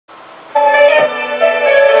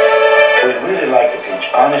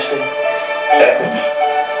honesty, ethics,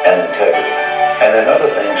 and integrity. And then other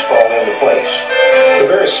things fall into place. The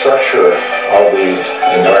very structure of the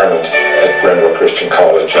environment at Grenville Christian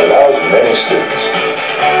College allows many students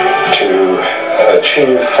to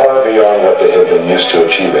achieve far beyond what they have been used to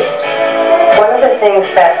achieving. One of the things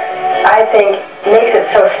that I think makes it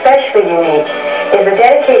so especially unique is the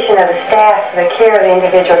dedication of the staff to the care of the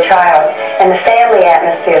individual child and the family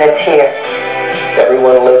atmosphere that's here.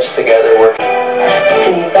 Everyone lives together, working.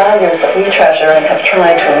 The values that we treasure and have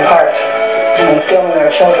tried to impart and instill in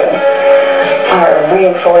our children are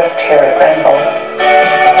reinforced here at Grenville.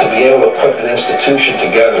 To be able to put an institution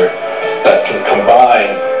together that can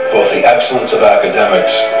combine both the excellence of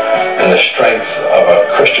academics and the strength of a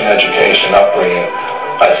Christian education upbringing,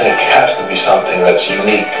 I think has to be something that's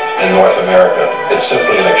unique in North America. It's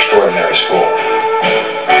simply an extraordinary school.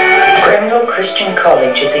 Grenville Christian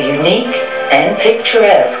College is a unique and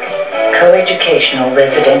picturesque co-educational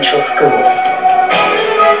residential school.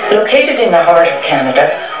 Located in the heart of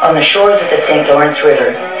Canada, on the shores of the St. Lawrence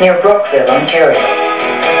River, near Brockville, Ontario.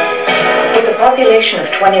 With a population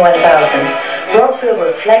of 21,000, Brockville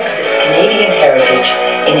reflects its Canadian heritage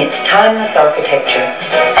in its timeless architecture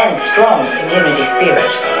and strong community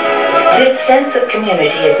spirit. This sense of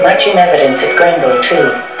community is much in evidence at Grenville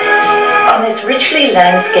too. On this richly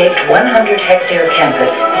landscaped 100-hectare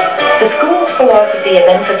campus, the school's philosophy of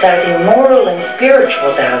emphasizing moral and spiritual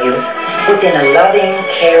values within a loving,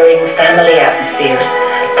 caring family atmosphere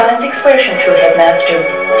finds expression through Headmaster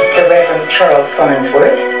the Reverend Charles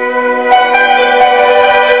Farnsworth,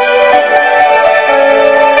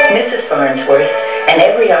 Mrs. Farnsworth, and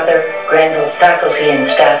every other Grenville faculty and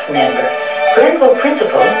staff member. Grenville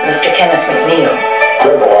Principal, Mr. Kenneth McNeil.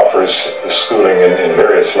 Grenville offers schooling in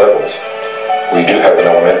various levels. We do have an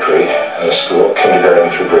elementary school, kindergarten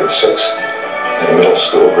through grade 6, and a middle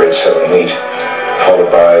school, grades 7 and 8, followed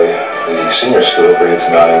by the senior school, grades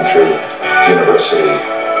 9 through university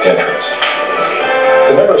entrance.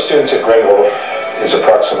 The number of students at Grenville is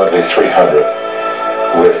approximately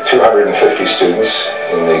 300, with 250 students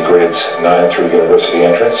in the grades 9 through university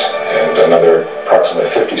entrance and another approximately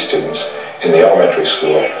 50 students in the elementary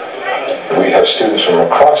school. We have students from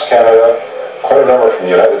across Canada, quite a number from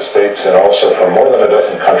the United States, and also from more than a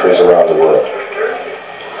dozen countries around the world.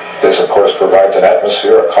 This, of course, provides an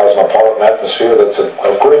atmosphere, a cosmopolitan atmosphere that's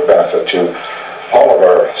of great benefit to all of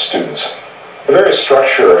our students. The very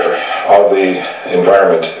structure of the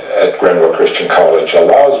environment at Grenville Christian College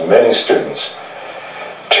allows many students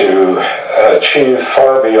to achieve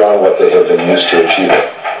far beyond what they have been used to achieving.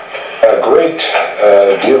 A great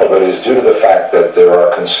deal of it is due to the fact that there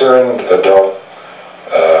are concerned adult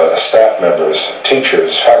staff members,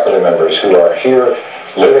 teachers, faculty members who are here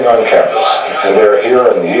living on campus. And they're here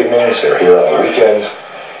in the evenings, they're here on the weekends.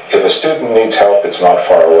 If a student needs help, it's not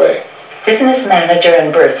far away. Business manager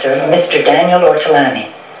and bursar, Mr. Daniel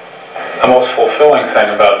Ortolani. The most fulfilling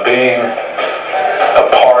thing about being a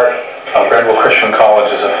part of Grenville Christian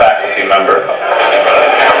College as a faculty member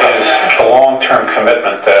is the long-term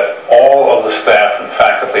commitment that all of the staff and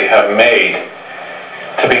faculty have made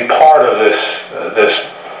to be part of this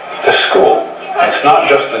school. It's not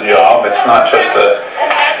just a job, it's not just an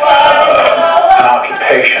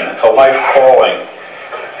occupation, it's a life calling.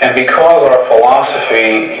 And because our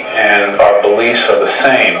philosophy and our beliefs are the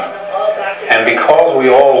same, and because we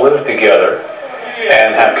all live together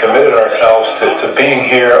and have committed ourselves to being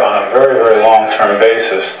here on a very, very long-term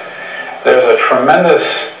basis, there's a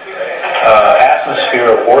tremendous atmosphere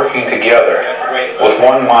of working together with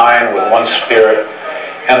one mind, with one spirit,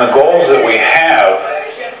 and the goals that we have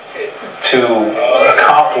to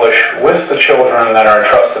accomplish with the children that are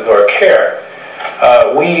entrusted to our care.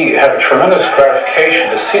 We have a tremendous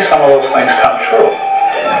gratification to see some of those things come true,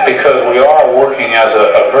 because we are working as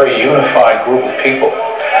a very unified group of people.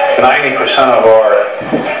 90% of our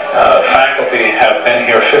faculty have been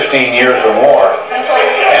here 15 years or more,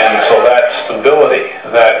 and so that stability,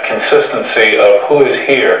 that consistency of who is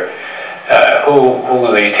here, who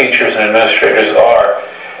the teachers and administrators are,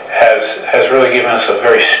 has really given us a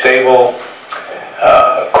very stable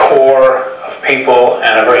core of people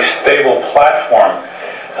and a very stable platform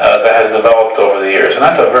that has developed over the years. And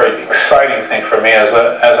that's a very exciting thing for me as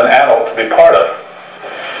an adult to be part of.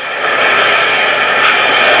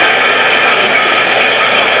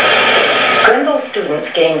 Grenville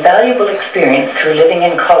students gain valuable experience through living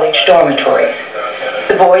in college dormitories.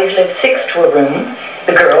 The boys live 6 to a room,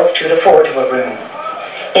 the girls 2 to 4 to a room.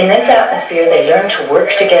 In this atmosphere, they learn to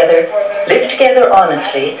work together, live together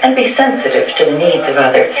honestly, and be sensitive to the needs of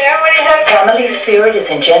others. Family spirit is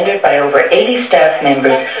engendered by over 80 staff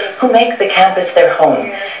members who make the campus their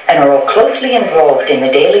home and are all closely involved in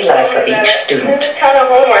the daily life of each student.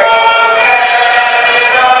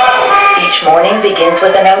 Each morning begins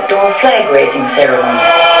with an outdoor flag-raising ceremony.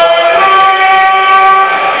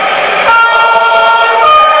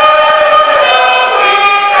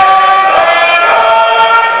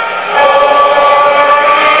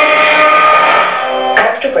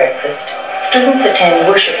 After breakfast, students attend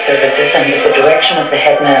worship services under the direction of the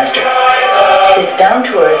headmaster. This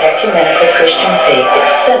down-to-earth ecumenical Christian faith is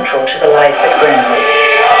central to the life at Grenville,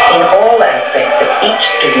 in all aspects of each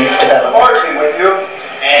student's development. Lord be with you.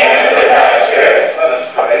 And with thy spirit. Let us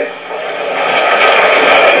pray.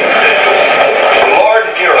 Lord,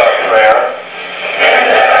 hear our prayer. And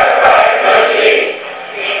have thy mercy.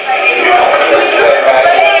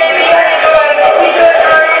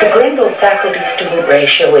 The Grenville faculty-student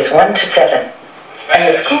ratio is 1:7, and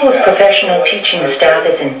the school's professional teaching staff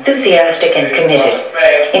is enthusiastic and committed,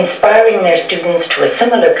 inspiring their students to a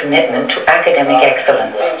similar commitment to academic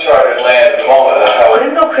excellence.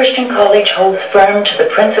 Grenville Christian College holds firm to the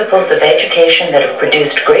principles of education that have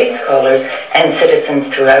produced great scholars and citizens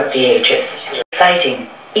throughout the ages. Exciting,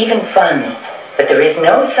 even fun, but there is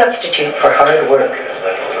no substitute for hard work.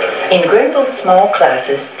 In Grenville's small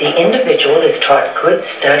classes, the individual is taught good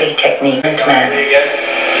study technique and manner.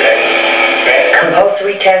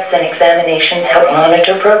 Compulsory tests and examinations help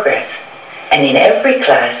monitor progress. And in every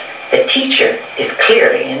class, the teacher is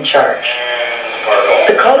clearly in charge.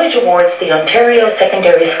 The college awards the Ontario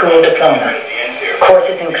Secondary School Diploma.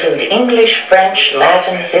 Courses include English, French,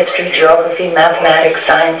 Latin, history, geography, mathematics,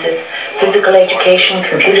 sciences, physical education,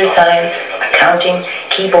 computer science, accounting,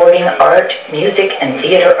 keyboarding, art, music, and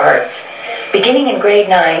theater arts. Beginning in grade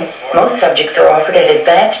 9, most subjects are offered at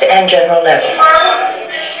advanced and general levels.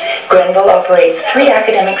 Grenville operates 3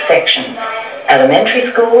 academic sections: elementary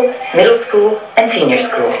school, middle school, and senior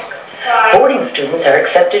school. Boarding students are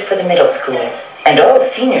accepted for the middle school, and all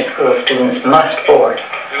senior school students must board.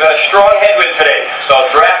 We've got a strong headwind today, so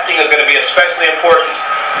drafting is going to be especially important.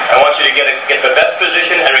 I want you to get the best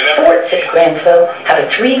position and remember... Sports at Grenville have a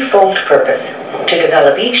threefold purpose: to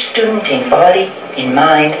develop each student in body, in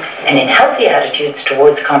mind, and in healthy attitudes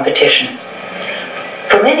towards competition.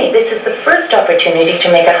 For many, this is the first opportunity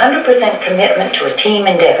to make 100% commitment to a team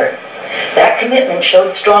endeavor. That commitment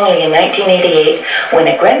showed strongly in 1988 when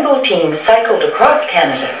a Grenville team cycled across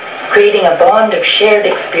Canada, creating a bond of shared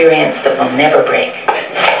experience that will never break.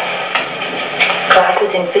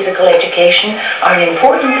 Classes in physical education are an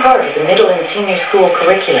important part of the middle and senior school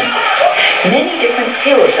curriculum. Many different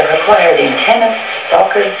skills are acquired in tennis,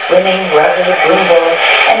 soccer, swimming, rugby, broomball,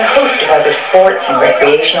 and a host of other sports and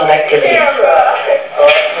recreational activities.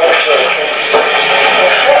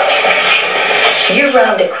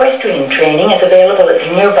 Year-round equestrian training is available at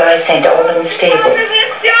the nearby St. Albans stables,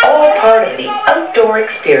 all part of the outdoor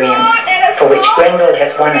experience for which Grenville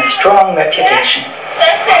has won a strong reputation.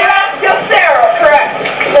 Correct.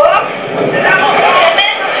 Look.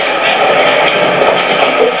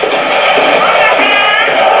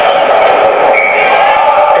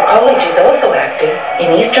 The college is also active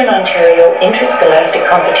in Eastern Ontario interscholastic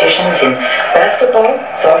competitions in basketball,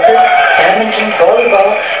 soccer, badminton,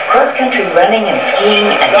 volleyball, cross-country running and skiing,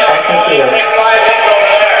 and track and field.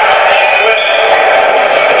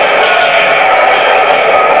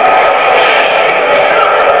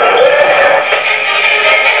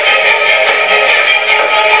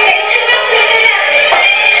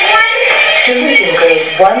 Students in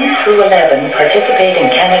grade 1 through 11 participate in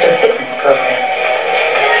Canada Fitness Program.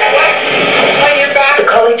 The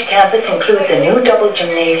college campus includes a new double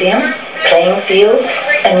gymnasium, playing fields,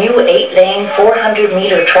 a new 8-lane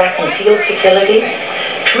 400-meter track and field facility,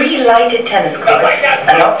 3 lighted tennis courts,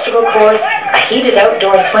 an obstacle course, a heated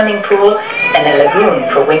outdoor swimming pool, and a lagoon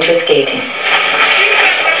for winter skating.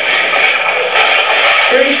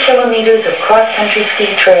 30 kilometers of cross-country ski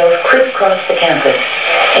trails crisscross the campus.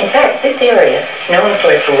 In fact, this area, known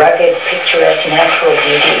for its rugged, picturesque natural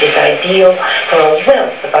beauty, is ideal for a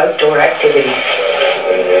wealth of outdoor activities.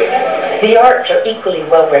 The arts are equally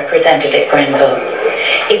well represented at Grenville.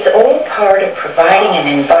 It's all part of providing an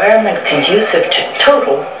environment conducive to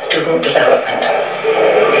total student development.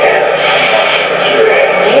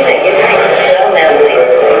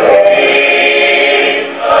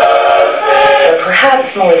 But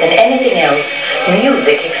perhaps more than anything else,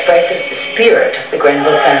 music expresses the spirit of the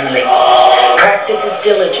Grenville family. Practice is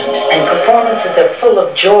diligent and performances are full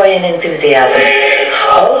of joy and enthusiasm.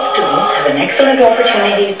 All students have an excellent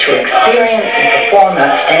opportunity to experience and perform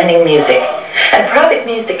outstanding music, and private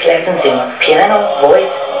music lessons in piano,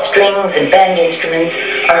 voice, strings, and band instruments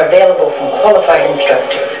are available from qualified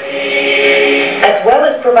instructors. As well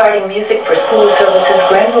as providing music for school services,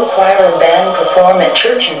 Grenville Choir and Band perform at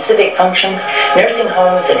church and civic functions, nursing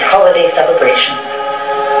homes, and holiday celebrations.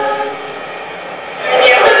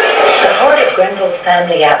 The heart of Grenville's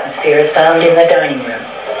family atmosphere is found in the dining room.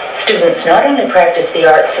 Students not only practice the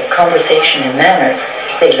arts of conversation and manners,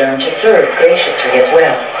 they learn to serve graciously as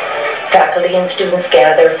well. Faculty and students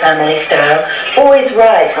gather family style. Boys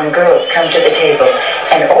rise when girls come to the table,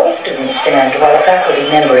 and all students stand while a faculty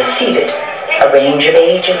member is seated. A range of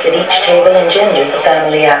ages at each table engenders a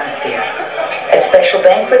family atmosphere. At special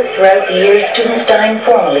banquets throughout the year, students dine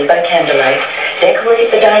formally by candlelight,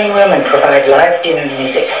 decorate the dining room, and provide live dinner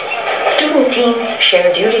music. Student teams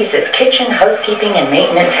share duties as kitchen, housekeeping, and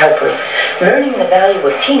maintenance helpers, learning the value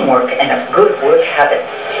of teamwork and of good work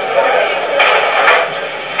habits.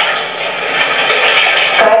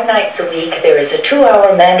 5 nights a week, there is a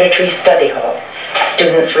 2-hour mandatory study hall.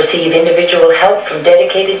 Students receive individual help from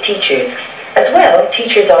dedicated teachers. As well,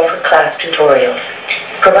 teachers offer class tutorials.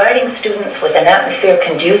 Providing students with an atmosphere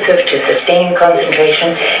conducive to sustained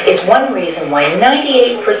concentration is one reason why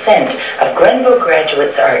 98% of Grenville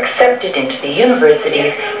graduates are accepted into the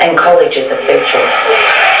universities and colleges of their choice.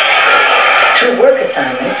 Through work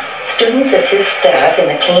assignments, students assist staff in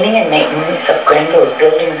the cleaning and maintenance of Grenville's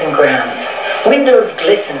buildings and grounds. Windows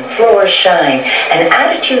glisten, floors shine, and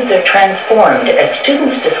attitudes are transformed as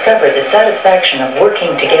students discover the satisfaction of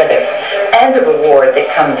working together and the reward that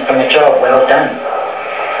comes from a job well done.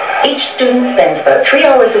 Each student spends about 3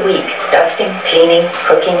 hours a week dusting, cleaning,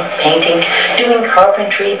 cooking, painting, doing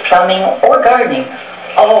carpentry, plumbing, or gardening,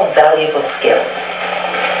 all valuable skills.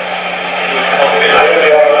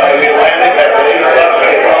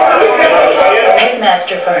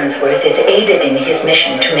 Headmaster Farnsworth is aided in his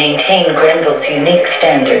mission to maintain Grenville's unique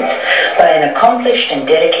standards by an accomplished and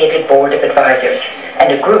dedicated board of advisors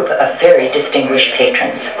and a group of very distinguished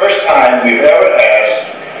patrons. First time we've ever asked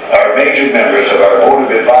our major members of our board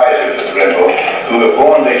of advisors at Grenville, who have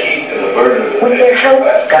borne the heat and the burden of the With their help,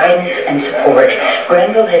 guidance, and support,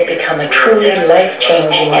 Grenville has become a truly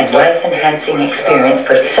life-changing and life-enhancing experience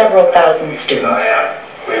for several thousand students.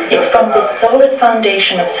 It's from this solid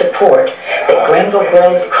foundation of support that Grenville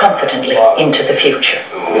grows confidently into the future.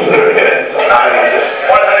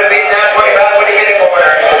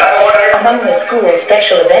 Among the school's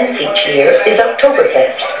special events each year is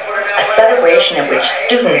Oktoberfest, a celebration at which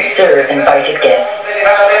students serve invited guests.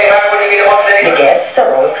 The guests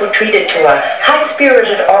are also treated to a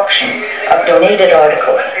high-spirited auction of donated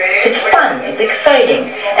articles. It's fun, it's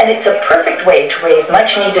exciting, and it's a perfect way to raise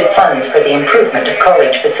much-needed funds for the improvement of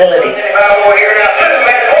college facilities.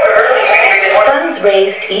 Funds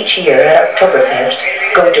raised each year at Oktoberfest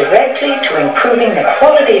go directly to improving the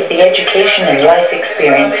quality of the education and life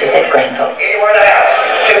experiences at Grenville.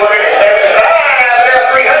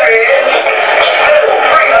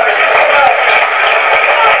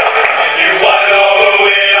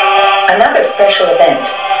 Another special event,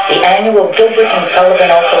 the annual Gilbert and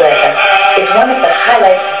Sullivan Operetta, is one of the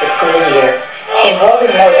highlights of the school year,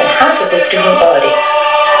 involving more than half of the student body.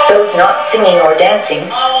 Those not singing or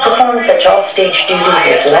dancing perform such off-stage duties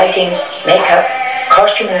as lighting, makeup,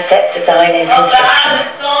 costume and set design, and construction.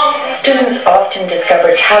 Students often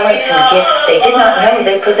discover talents and gifts they did not know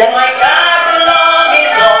they possessed.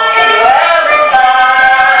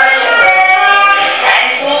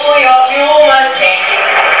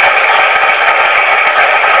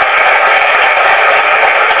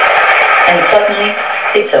 And suddenly,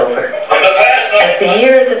 it's over. As the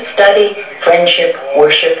years of study, friendship,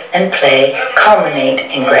 worship, and play culminate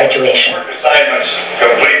in graduation. Assignments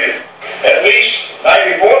completed. At least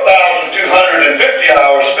 94,250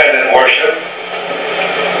 hours spent in worship.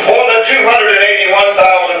 More than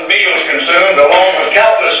 281,000 meals consumed, along with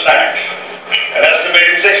countless snacks. An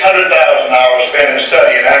estimated 600,000 hours spent in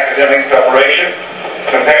study and academic preparation,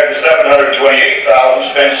 compared to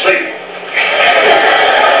 728,000 spent sleeping.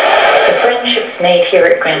 The friendships made here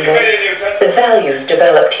at Grenville, the values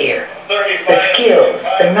developed here, the skills,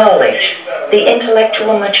 the knowledge, the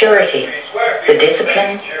intellectual maturity, the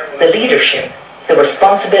discipline, the leadership, the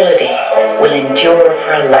responsibility will endure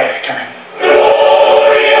for a lifetime.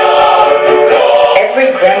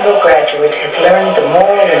 Every Grenville graduate has learned the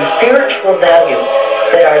moral and spiritual values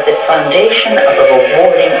that are the foundation of a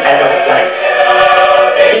rewarding adult life.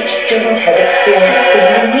 Each student has experienced the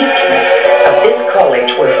uniqueness of this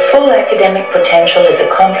college where full academic potential is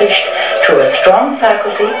accomplished through a strong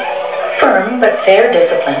faculty, firm but fair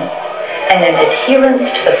discipline, and an adherence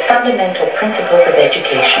to the fundamental principles of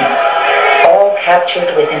education, all captured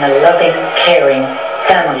within a loving, caring,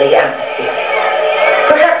 family atmosphere.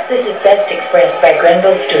 Perhaps this is best expressed by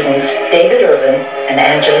Grenville students David Irvin and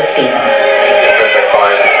Angela Stevens. The difference I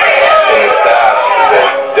find in the staff is that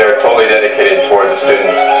they're totally dedicated towards the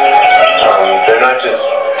students. They're not just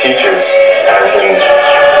teachers, as in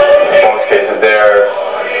most cases. They're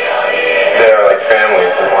like family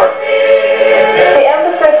more. The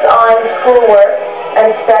emphasis on schoolwork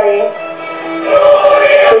and study,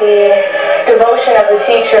 the devotion of the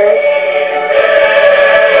teachers,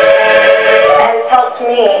 has helped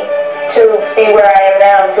me to be where I am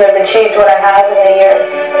now, to have achieved what I have in a year.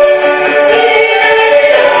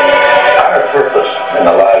 Our purpose in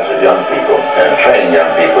the lives of young people and training young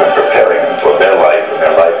people and preparing them for their life and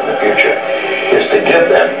their life in the future is to give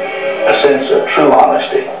them a sense of true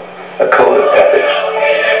honesty, a code of ethics,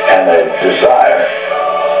 and a desire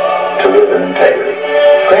to live in integrity.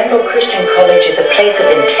 Grenville Christian College is a place of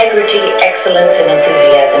integrity, excellence, and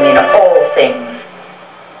enthusiasm in all things.